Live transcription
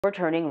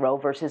overturning Roe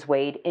v.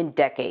 Wade in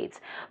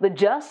decades. The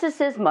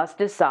justices must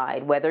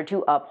decide whether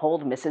to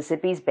uphold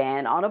Mississippi's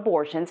ban on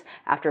abortions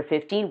after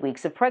 15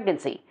 weeks of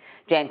pregnancy.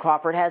 Jan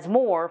Crawford has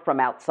more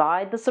from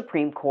outside the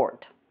Supreme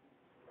Court.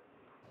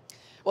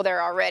 Well,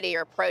 there already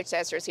are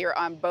protesters here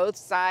on both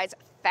sides.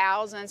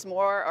 Thousands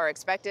more are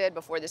expected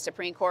before the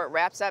Supreme Court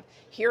wraps up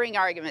hearing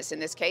arguments in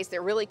this case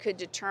that really could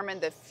determine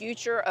the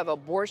future of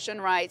abortion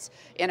rights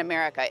in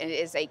America. And it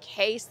is a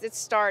case that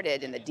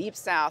started in the Deep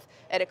South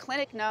at a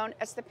clinic known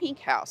as the Pink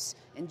House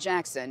in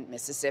Jackson,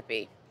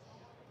 Mississippi.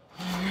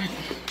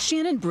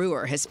 Shannon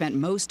Brewer has spent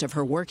most of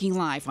her working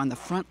life on the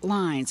front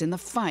lines in the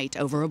fight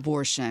over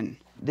abortion.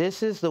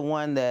 This is the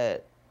one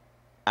that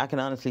I can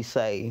honestly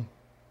say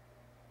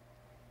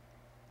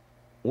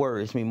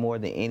worries me more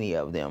than any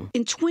of them.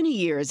 In 20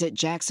 years at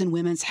Jackson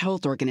Women's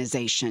Health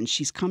Organization,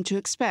 she's come to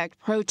expect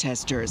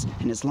protesters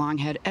and has long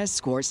had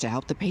escorts to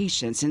help the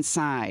patients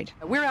inside.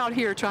 We're out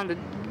here trying to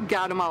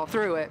guide them all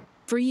through it.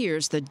 For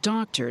years, the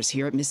doctors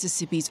here at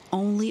Mississippi's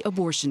only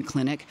abortion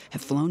clinic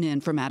have flown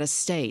in from out of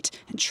state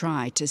and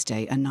tried to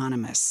stay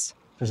anonymous.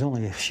 There's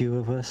only a few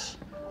of us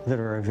that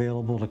are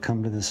available to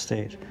come to the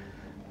state.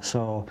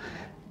 So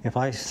if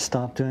I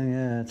stop doing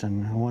it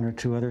and one or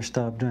two others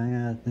stop doing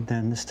it,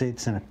 then the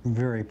state's in a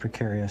very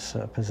precarious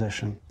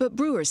position. But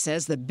Brewer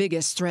says the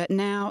biggest threat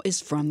now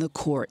is from the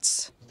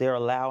courts. They're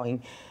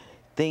allowing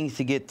things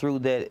to get through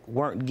that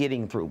weren't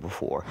getting through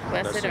before.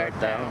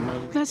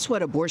 That's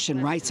what abortion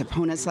rights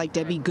opponents like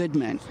Debbie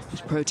Goodman,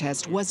 whose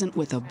protest wasn't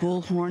with a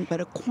bullhorn but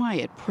a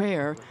quiet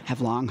prayer, have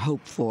long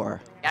hoped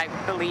for. I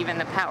believe in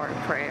the power of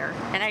prayer,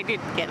 and I did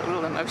get a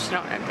little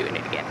emotional, and I'm doing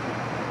it again.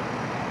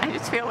 I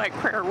just feel like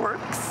prayer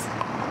works.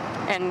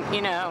 And,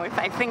 you know, if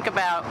I think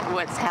about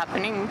what's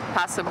happening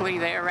possibly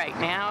there right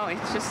now, it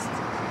just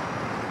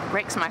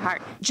breaks my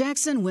heart.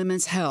 Jackson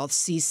Women's Health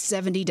sees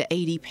 70 to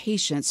 80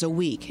 patients a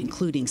week,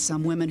 including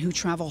some women who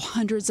travel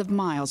hundreds of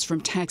miles from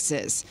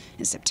Texas.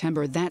 In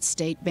September, that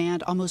state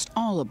banned almost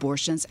all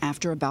abortions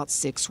after about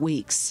 6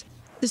 weeks.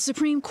 The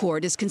Supreme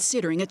Court is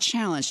considering a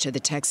challenge to the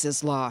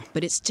Texas law,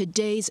 but it's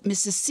today's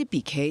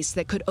Mississippi case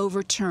that could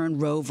overturn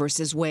Roe v.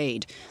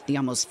 Wade, the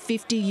almost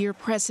 50-year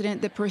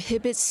precedent that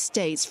prohibits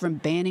states from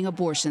banning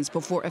abortions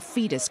before a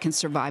fetus can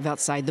survive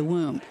outside the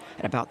womb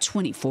at about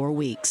 24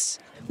 weeks.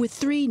 With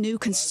 3 new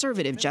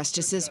conservative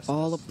justices,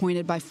 all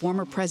appointed by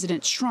former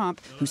President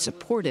Trump, who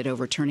supported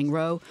overturning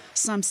Roe,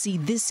 some see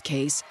this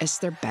case as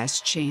their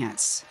best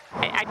chance.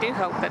 I do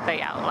hope that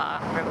they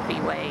outlaw Roe v.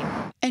 Wade.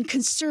 And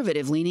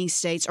conservative-leaning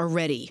states are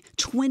ready.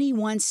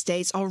 21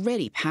 states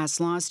already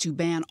passed laws to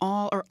ban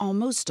all or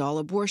almost all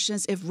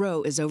abortions if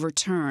Roe is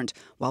overturned,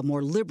 while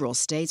more liberal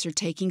states are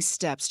taking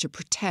steps to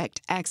protect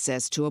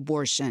access to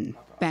abortion.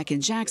 Back in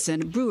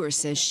Jackson, Brewer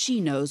says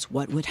she knows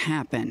what would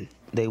happen.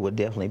 They would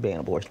definitely ban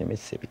abortion in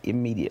Mississippi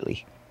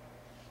immediately.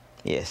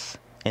 Yes,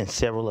 and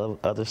several of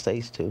other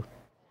states too.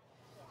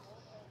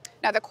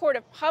 Now, the Court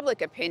of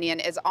Public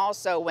Opinion is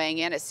also weighing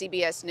in. A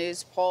CBS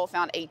News poll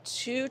found a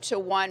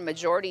 2-to-1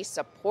 majority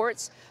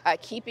supports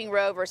keeping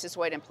Roe v.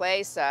 Wade in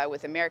place,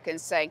 with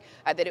Americans saying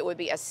that it would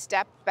be a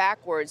step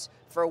backwards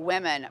for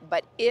women.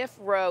 But if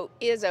Roe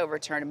is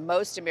overturned,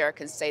 most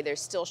Americans say there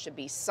still should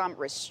be some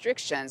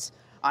restrictions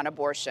on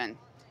abortion.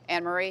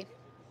 Anne Marie?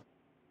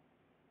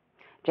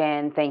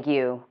 Jan, thank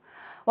you.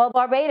 Well,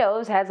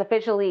 Barbados has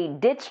officially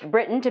ditched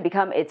Britain to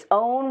become its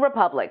own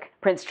republic.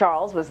 Prince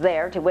Charles was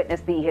there to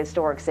witness the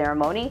historic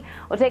ceremony.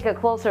 We'll take a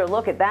closer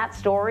look at that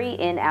story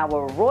in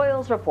our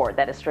Royals report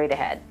that is straight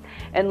ahead.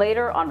 And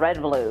later on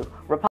Red Blue,